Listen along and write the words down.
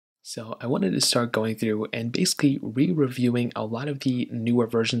So I wanted to start going through and basically re-reviewing a lot of the newer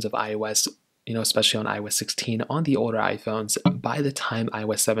versions of iOS, especially on iOS 16 on the older iPhones by the time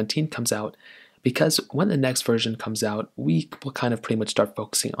iOS 17 comes out, because when the next version comes out, we will kind of pretty much start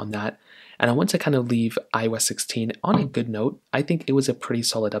focusing on that. And I want to kind of leave iOS 16 on a good note. I think it was a pretty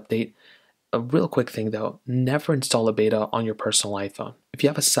solid update. A real quick thing though, never install a beta on your personal iPhone. If you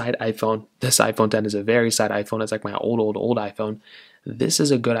have a side iPhone, this iPhone 10 is a very side iPhone. It's like my old iPhone. This is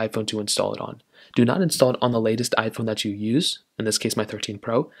a good iPhone to install it on. Do not install it on the latest iPhone that you use, in this case my 13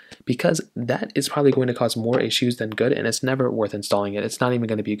 Pro, because that is probably going to cause more issues than good, and it's never worth installing it. It's not even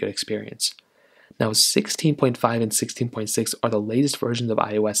going to be a good experience. Now 16.5 and 16.6 are the latest versions of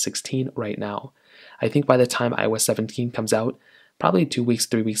iOS 16 right now. I think by the time iOS 17 comes out, probably 2 weeks,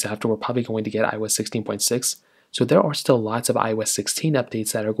 3 weeks after, we're probably going to get iOS 16.6. So there are still lots of iOS 16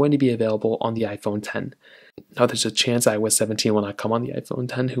 updates that are going to be available on the iPhone 10. Now there's a chance iOS 17 will not come on the iPhone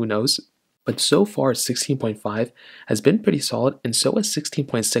 10, who knows? But so far 16.5 has been pretty solid, and so is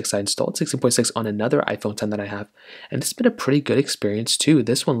 16.6. I installed 16.6 on another iPhone 10 that I have, and it's been a pretty good experience too.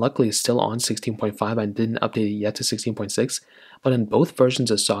 This one luckily is still on 16.5. I didn't update it yet to 16.6, but in both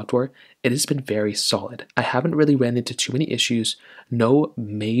versions of software, it has been very solid. I haven't really ran into too many issues, no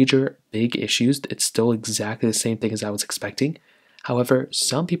major big issues. It's still exactly the same thing as I was expecting. However,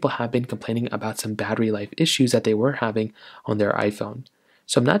 some people have been complaining about some battery life issues that they were having on their iPhone.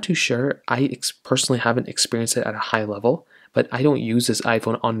 So I'm not too sure. I personally haven't experienced it at a high level, but I don't use this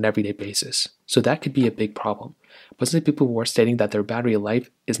iPhone on an everyday basis. So that could be a big problem. But some people were stating that their battery life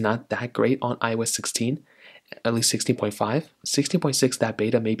is not that great on iOS 16, at least 16.5. 16.6, that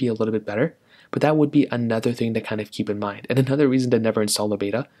beta may be a little bit better, but that would be another thing to kind of keep in mind. And another reason to never install the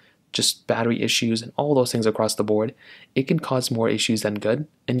beta, just battery issues and all those things across the board, it can cause more issues than good,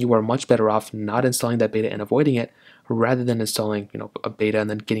 and you are much better off not installing that beta and avoiding it rather than installing a beta and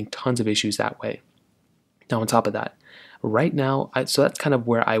then getting tons of issues that way. Now on top of that, right now, so that's kind of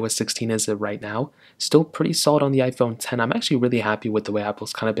where iOS 16 is right now. Still pretty solid on the iPhone 10. I'm actually really happy with the way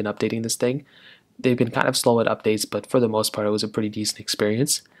Apple's kind of been updating this thing. They've been kind of slow at updates, but for the most part, it was a pretty decent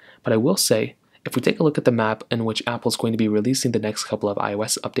experience. But I will say, if we take a look at the map in which Apple's going to be releasing the next couple of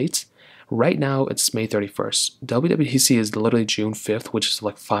iOS updates, right now it's May 31st. WWDC is literally June 5th, which is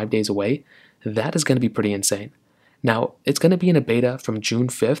like 5 days away. That is going to be pretty insane. Now, it's going to be in a beta from June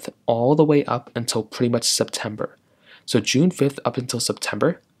 5th all the way up until pretty much September. So June 5th up until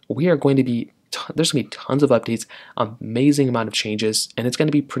September, we are going to be there's going to be tons of updates, amazing amount of changes, and it's going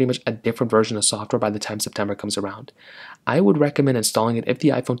to be pretty much a different version of software by the time September comes around. I would recommend installing it if the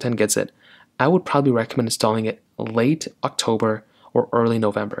iPhone 10 gets it. I would probably recommend installing it late October or early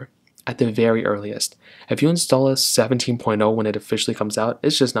November at the very earliest. If you install a 17.0 when it officially comes out,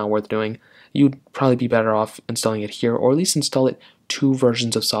 it's just not worth doing. You'd probably be better off installing it here, or at least install it 2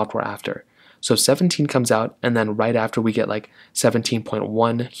 versions of software after. So 17 comes out, and then right after we get like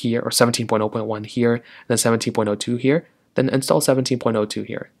 17.1 here, or 17.0.1 here, and then 17.02 here, then install 17.02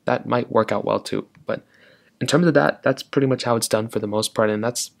 here. That might work out well too. But in terms of that, that's pretty much how it's done for the most part, and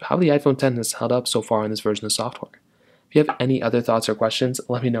that's how the iPhone 10 has held up so far in this version of software. If you have any other thoughts or questions,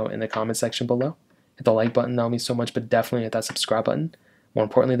 let me know in the comment section below. Hit the like button, that'll mean so much, but definitely hit that subscribe button. More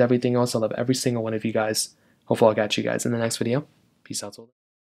importantly than everything else, I love every single one of you guys. Hopefully I'll catch you guys in the next video. Peace out.